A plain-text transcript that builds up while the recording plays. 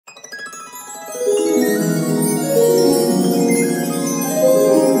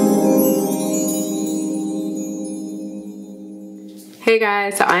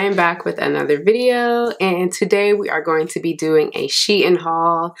Guys, so I am back with another video, and today we are going to be doing a SheIn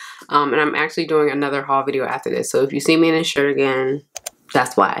haul, and I'm actually doing another haul video after this, so if you see me in a shirt again,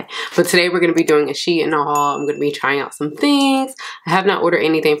 that's why. But today we're going to be doing a SheIn haul. I'm going to be trying out some things. I have not ordered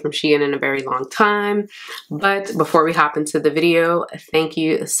anything from SheIn in a very long time, but before we hop into the video, thank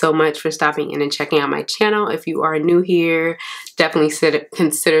you so much for stopping in and checking out my channel. If you are new here, definitely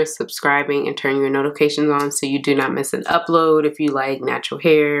consider subscribing and turning your notifications on so you do not miss an upload. If you like natural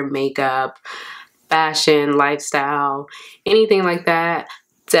hair, makeup, fashion, lifestyle, anything like that,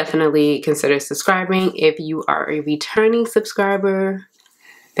 definitely consider subscribing. If you are a returning subscriber,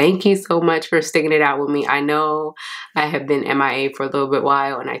 thank you so much for sticking it out with me. I know I have been MIA for a little bit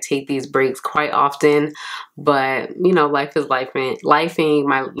while and I take these breaks quite often, but you know, life is lifing.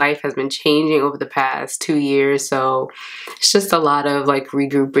 My life has been changing over the past 2 years, so it's just a lot of like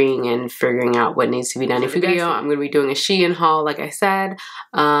regrouping and figuring out what needs to be done. If you guys, I'm going to be doing a SheIn haul, like I said.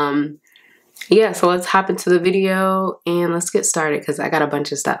 Yeah, so let's hop into the video and let's get started because I got a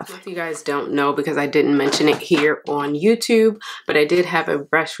bunch of stuff. If you guys don't know, because I didn't mention it here on YouTube, but I did have a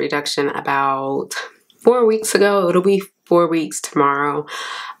brush reduction about 4 weeks ago. It'll be 4 weeks tomorrow.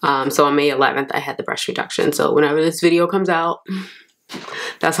 So on May 11th, I had the brush reduction. So whenever this video comes out,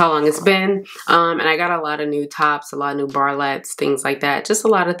 that's how long it's been. And I got a lot of new tops, a lot of new bralettes, things like that. Just a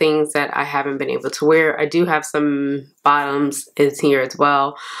lot of things that I haven't been able to wear. I do have some bottoms is here as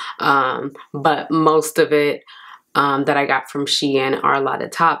well. But most of it that I got from SheIn are a lot of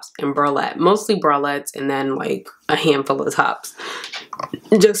tops and bralette. Mostly bralettes and then like a handful of tops.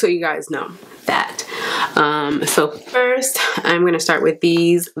 Just so you guys know that. So first I'm going to start with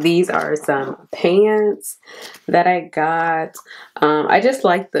these. These are some pants that I got. I just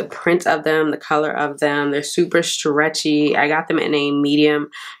like the print of them, the color of them. They're super stretchy. I got them in a medium.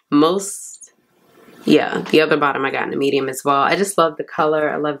 The other bottom I got in a medium as well. I just love the color.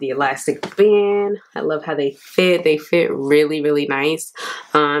 I love the elastic band. I love how they fit. They fit really, really nice.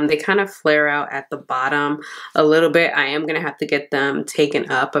 They kind of flare out at the bottom a little bit. I am going to have to get them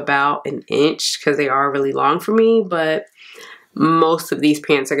taken up about an inch because they are really long for me, but most of these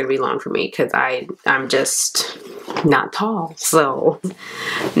pants are going to be long for me because I'm just not tall. So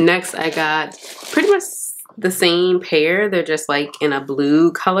next I got pretty much the same pair. They're just like in a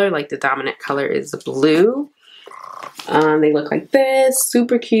blue color, like the dominant color is blue. They look like this,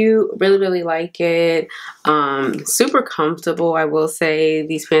 super cute, really, really like it. Super comfortable, I will say.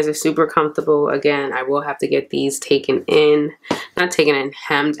 These pants are super comfortable. Again, I will have to get these taken in, not taken in,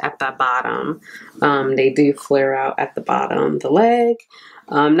 hemmed at the bottom. They do flare out at the bottom, the leg.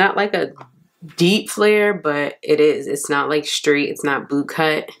 Not like a deep flare, but it's not like straight, it's not boot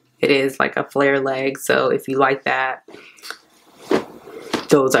cut. It is like a flare leg, so if you like that,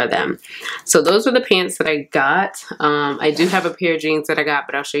 those are them. So those were the pants that I got. I do have a pair of jeans that I got,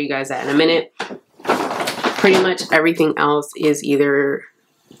 but I'll show you guys that in a minute. Pretty much everything else is either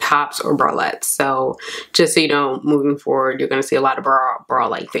tops or bralettes. So just so you know, moving forward, you're going to see a lot of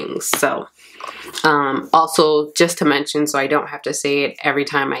bra-like things. So also, just to mention, so I don't have to say it every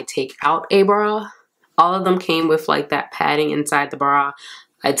time I take out a bra, all of them came with like that padding inside the bra.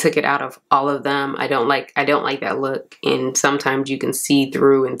 I took it out of all of them. I don't like that look, and sometimes you can see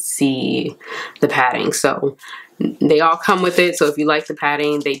through and see the padding. So they all come with it. So if you like the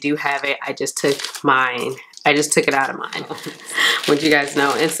padding, they do have it. I just took mine. I just took it out of mine. What you guys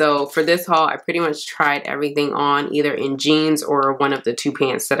know. And so for this haul, I pretty much tried everything on either in jeans or one of the two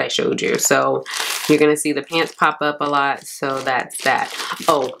pants that I showed you. So you're going to see the pants pop up a lot. So that's that.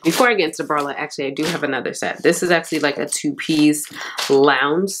 Oh, before I get into the bralette, actually, I do have another set. This is actually like a two-piece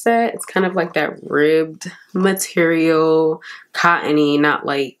lounge set. It's kind of like that ribbed material, cottony, not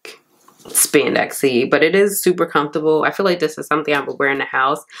like spandexy, but it is super comfortable. I feel like this is something I would wear in the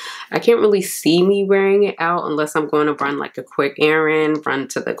house. I can't really see me wearing it out unless I'm going to run like a quick errand, run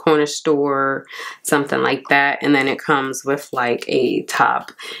to the corner store, something like that. And then it comes with like a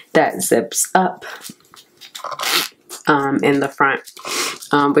top that zips up in the front,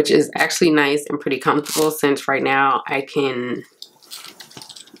 which is actually nice and pretty comfortable, since right now I can't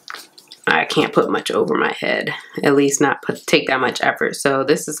put much over my head, at least not take that much effort. So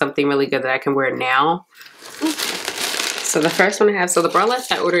this is something really good that I can wear now. So the first one I have, so the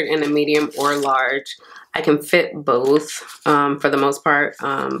bralettes I ordered in a medium or large. I can fit both for the most part,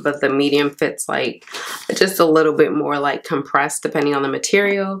 but the medium fits like just a little bit more like compressed depending on the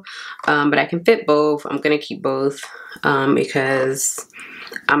material, but I can fit both. I'm gonna keep both because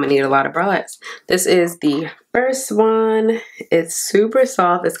I'm gonna need a lot of bralettes. This is the first one. It's super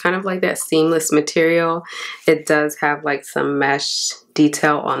soft. It's kind of like that seamless material. It does have like some mesh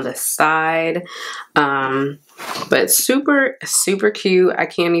detail on the side. But super, super cute. I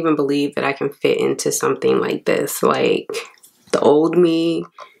can't even believe that I can fit into something like this. Like, the old me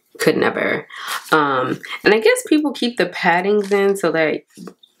could never. And I guess people keep the paddings in so that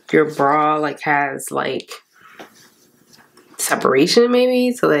your bra like has like separation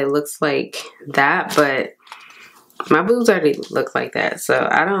maybe, so that it looks like that. But my boobs already look like that, so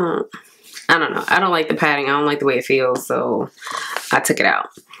I don't know. I don't like the padding. I don't like the way it feels, so I took it out.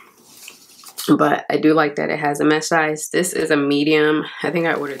 But I do like that it has a mesh size. This is a medium. I think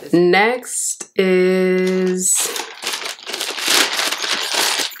I ordered this. Next is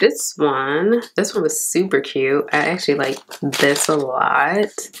this one. This one was super cute. I actually like this a lot.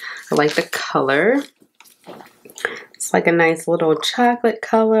 I like the color. It's like a nice little chocolate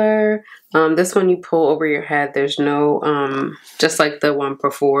color. This one you pull over your head. There's no, just like the one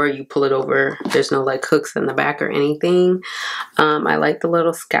before, you pull it over. There's no like hooks in the back or anything. I like the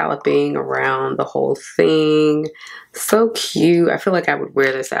little scalloping around the whole thing. So cute. I feel like I would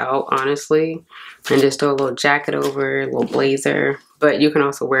wear this out, honestly. And just throw a little jacket over, a little blazer. But you can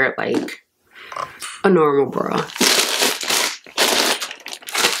also wear it like a normal bra.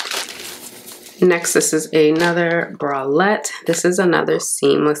 Next, this is another bralette. This is another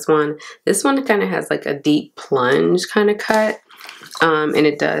seamless one. This one kind of has like a deep plunge kind of cut. And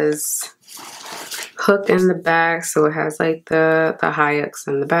it does hook in the back. So it has like the high hooks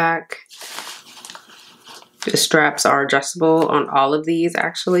in the back. The straps are adjustable on all of these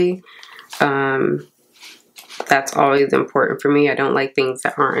actually. That's always important for me. I don't like things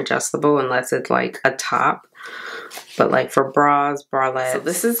that aren't adjustable unless it's like a top. But like for bras, bralettes. So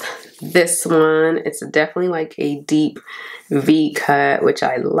this is this one. It's definitely like a deep V cut, which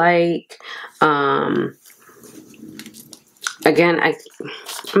I like. Again, I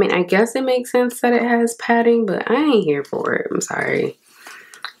mean, I guess it makes sense that it has padding, but I ain't here for it. I'm sorry.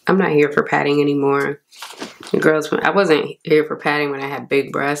 I'm not here for padding anymore. Girls, I wasn't here for padding when I had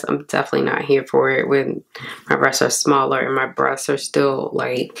big breasts. I'm definitely not here for it when my breasts are smaller and my breasts are still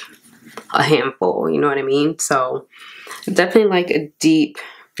like a handful, you know what I mean? So definitely like a deep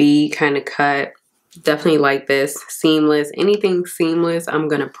V kind of cut. Definitely like this. Seamless. Anything seamless, I'm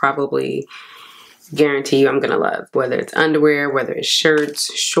gonna probably guarantee you I'm gonna love. Whether it's underwear, whether it's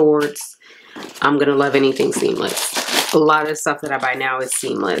shirts, shorts, I'm gonna love anything seamless. A lot of stuff that I buy now is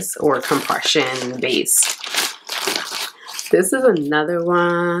seamless or compression based. This is another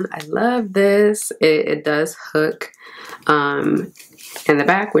one. I love this. It does hook in the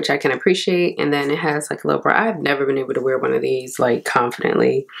back, which I can appreciate, and then it has like a little bra. I've never been able to wear one of these like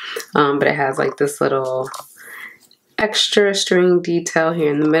confidently, but it has like this little extra string detail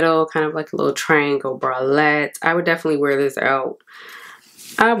here in the middle, kind of like a little triangle bralette. I would definitely wear this out.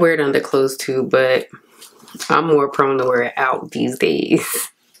 I wear it under clothes too, but I'm more prone to wear it out these days.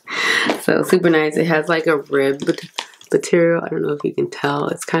 So super nice. It has like a ribbed material. I don't know if you can tell.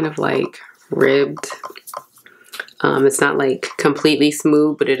 It's kind of like ribbed. It's not like completely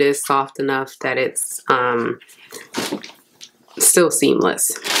smooth, but it is soft enough that it's still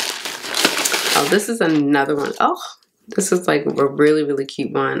seamless. Oh, this is another one. Oh, this is like a really, really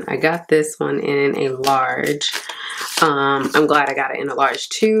cute one. I got this one in a large. I'm glad I got it in a large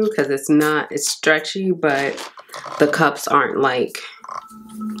too, because it's stretchy, but the cups aren't like,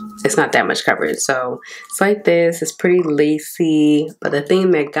 it's not that much coverage. So it's like this. It's pretty lacy, but the thing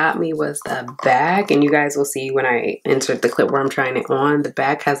that got me was the back, and you guys will see when I insert the clip where I'm trying it on. The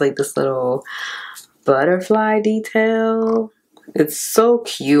back has like this little butterfly detail. It's so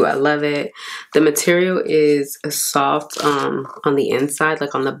cute. I love it. The material is soft on the inside,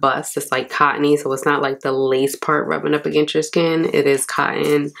 like on the bust. It's like cottony, so it's not like the lace part rubbing up against your skin. It is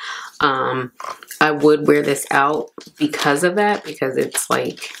cotton. I would wear this out because of that, because it's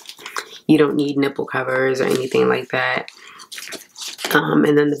like you don't need nipple covers or anything like that.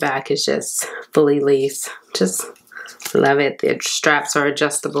 And then the back is just fully lace. Just love it. The straps are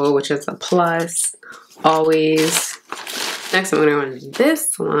adjustable, which is a plus always. Next, I'm going to go on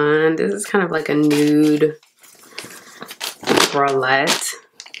this one. This is kind of like a nude bralette.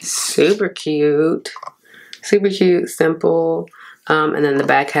 Super cute. Super cute, simple. And then the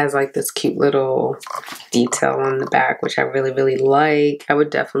back has like this cute little detail on the back, which I really, really like. I would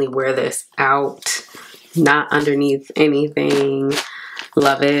definitely wear this out, not underneath anything.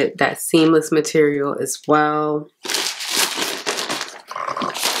 Love it. That seamless material as well.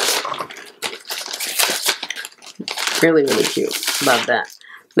 Really, really cute. Love that.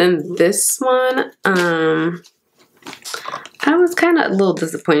 Then this one, I was kind of a little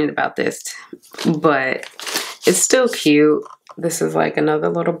disappointed about this, but it's still cute. This is like another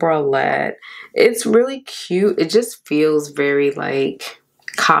little bralette. It's really cute. It just feels very like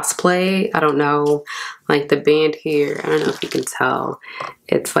cosplay. I don't know, like the band here, I don't know if you can tell,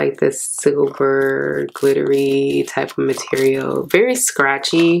 it's like this silver glittery type of material, very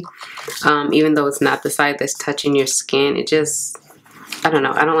scratchy. Even though it's not the side that's touching your skin, it just, I don't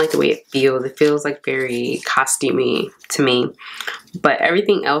know, I don't like the way it feels like very costumey to me, but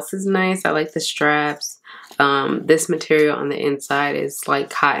everything else is nice. I like the straps. This material on the inside is like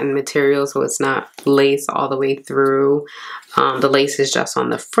cotton material, so it's not lace all the way through. The lace is just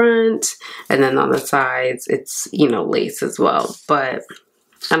on the front, and then on the sides it's, you know, lace as well. But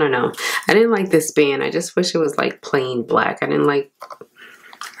I don't know, I didn't like this band. I just wish it was like plain black. I don't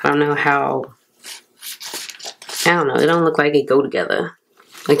know how, I don't know, it don't look like it go together.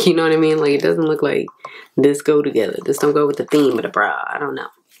 Like, you know what I mean? Like, it doesn't look like this go together. This don't go with the theme of the bra. I don't know.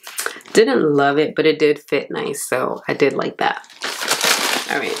 Didn't love it, but it did fit nice, so I did like that.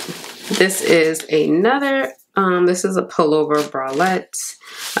 All right, this is another, this is a pullover bralette.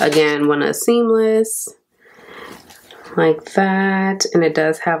 Again, one is seamless, like that, and it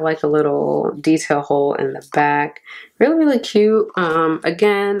does have like a little detail hole in the back. Really, really cute.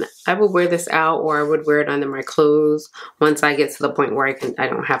 Again, I would wear this out, or I would wear it under my clothes once I get to the point where I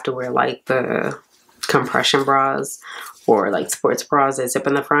don't have to wear like the compression bras or like sports bras that zip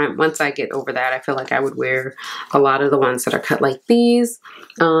in the front. Once I get over that, I feel like I would wear a lot of the ones that are cut like these.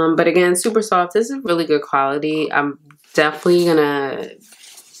 But again, super soft. This is really good quality. I'm definitely gonna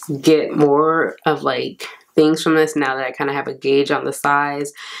get more of like things from this now that I kind of have a gauge on the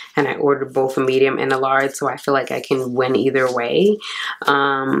size, and I ordered both a medium and a large, so I feel like I can win either way.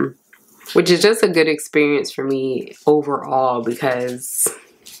 Which is just a good experience for me overall, because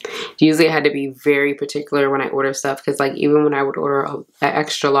usually I had to be very particular when I order stuff, because like even when I would order an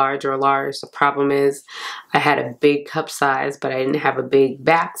extra large or a large, the problem is I had a big cup size, but I didn't have a big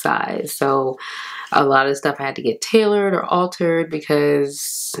back size. So a lot of stuff I had to get tailored or altered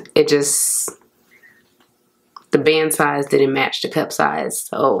because it just, the band size didn't match the cup size.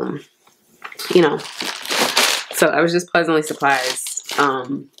 So, you know, so I was just pleasantly surprised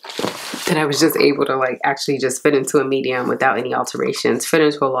that I was just able to like actually just fit into a medium without any alterations, fit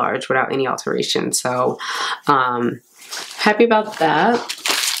into a large without any alterations. So happy about that.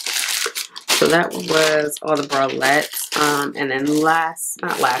 So that was all the bralettes. And then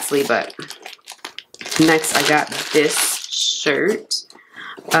not lastly, but next I got this shirt.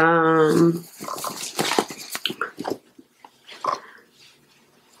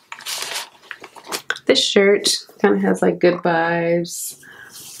 This shirt kind of has like good vibes,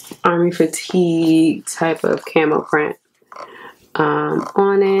 army fatigue type of camo print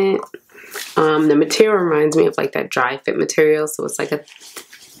on it. The material reminds me of like that dry fit material, so it's like a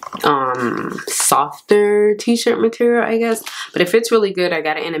softer t-shirt material, I guess, but it fits really good. I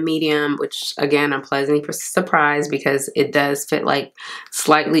got it in a medium, which again I'm pleasantly surprised because it does fit like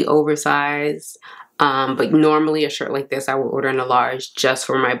slightly oversized. But normally a shirt like this I would order in a large just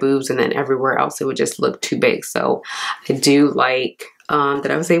for my boobs, and then everywhere else it would just look too big. So I do like that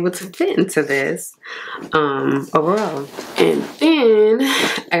I was able to fit into this overall. And then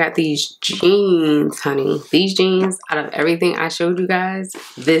I got these jeans, honey. These jeans, out of everything I showed you guys,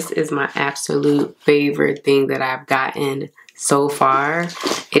 this is my absolute favorite thing that I've gotten so far.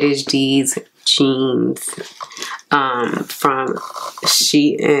 It is these jeans from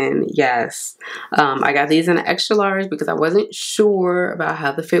SheIn. Yes, I got these in an extra large because I wasn't sure about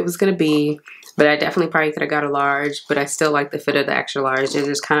how the fit was going to be, but I definitely probably could have got a large, but I still like the fit of the extra large. They're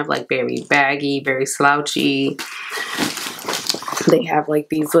just kind of like very baggy, very slouchy. They have like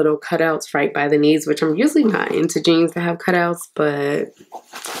these little cutouts right by the knees, which I'm usually not into jeans that have cutouts, but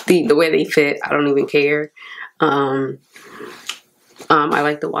the way they fit, I don't even care. I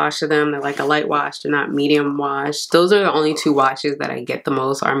like the wash of them. They're like a light wash. They're not medium wash. Those are the only two washes that I get the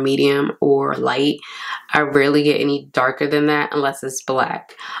most, are medium or light. I rarely get any darker than that unless it's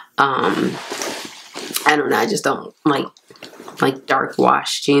black. I don't know. I just don't like dark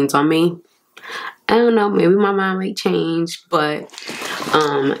wash jeans on me. I don't know. Maybe my mind might change, but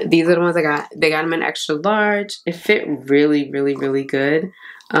these are the ones I got. They got them in extra large. It fit really, really, really good.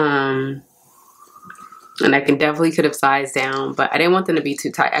 And I definitely could have sized down, but I didn't want them to be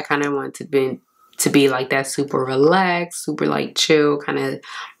too tight. I kind of wanted to be like that super relaxed, super like chill kind of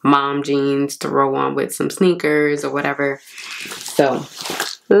mom jeans to roll on with some sneakers or whatever. So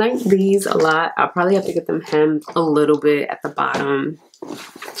I like these a lot. I'll probably have to get them hemmed a little bit at the bottom,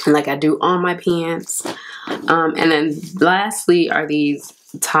 like I do on my pants. And then lastly are these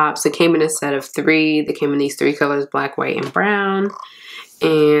tops. It came in a set of 3. They came in these 3 colors, black, white, and brown.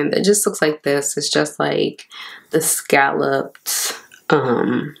 And it just looks like this. It's just like the scalloped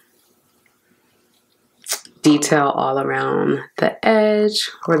detail all around the edge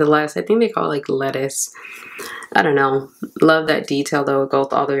or the lettuce. I think they call it like lettuce. I don't know. Love that detail though. It goes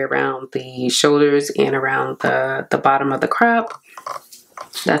all the way around the shoulders and around the bottom of the crop.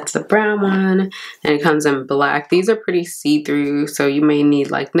 That's the brown one, and it comes in black. These are pretty see-through, so you may need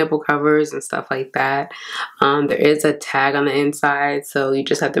like nipple covers and stuff like that. There is a tag on the inside, so you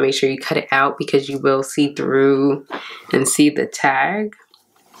just have to make sure you cut it out because you will see through and see the tag.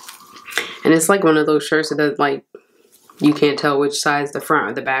 And it's like one of those shirts that does, like, you can't tell which side's the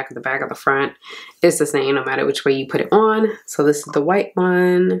front or the back of the front. It's the same no matter which way you put it on. So this is the white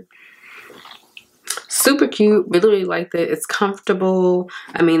one. Super cute. Really liked it. It's comfortable.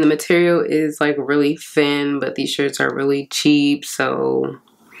 I mean, the material is like really thin, but these shirts are really cheap, so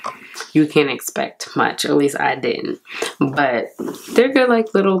you can't expect much. At least I didn't. But they're good,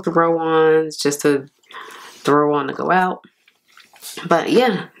 like little throw-ons just to throw on to go out. But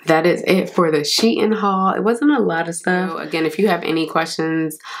yeah, that is it for the SheIn haul. It wasn't a lot of stuff. So again, if you have any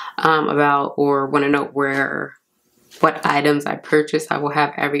questions about or want to know what items I purchased, I will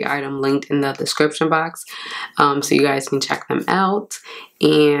have every item linked in the description box, so you guys can check them out.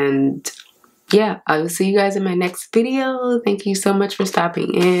 And yeah, I will see you guys in my next video. Thank you so much for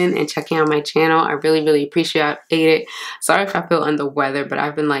stopping in and checking out my channel. I really appreciate it. Sorry if I feel under the weather, but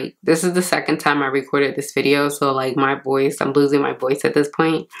I've been like, this is the second time I recorded this video, so like my voice, I'm losing my voice at this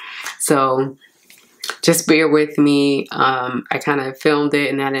point. So just bear with me. I kind of filmed it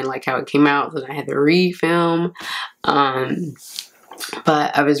and I didn't like how it came out, so I had to re-film.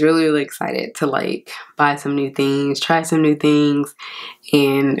 But I was really excited to like buy some new things, try some new things,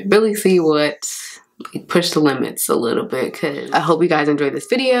 and really see what, like, push the limits a little bit. Cause I hope you guys enjoyed this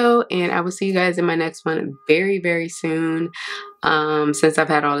video, and I will see you guys in my next one very soon. Since I've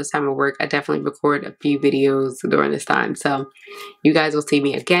had all this time of work, I definitely record a few videos during this time, so you guys will see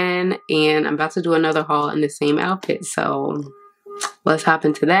me again. And I'm about to do another haul in the same outfit, so let's hop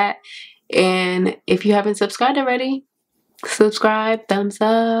into that. And if you haven't subscribed already, subscribe, thumbs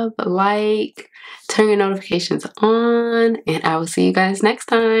up, like, turn your notifications on, and I will see you guys next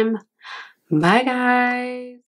time. Bye guys.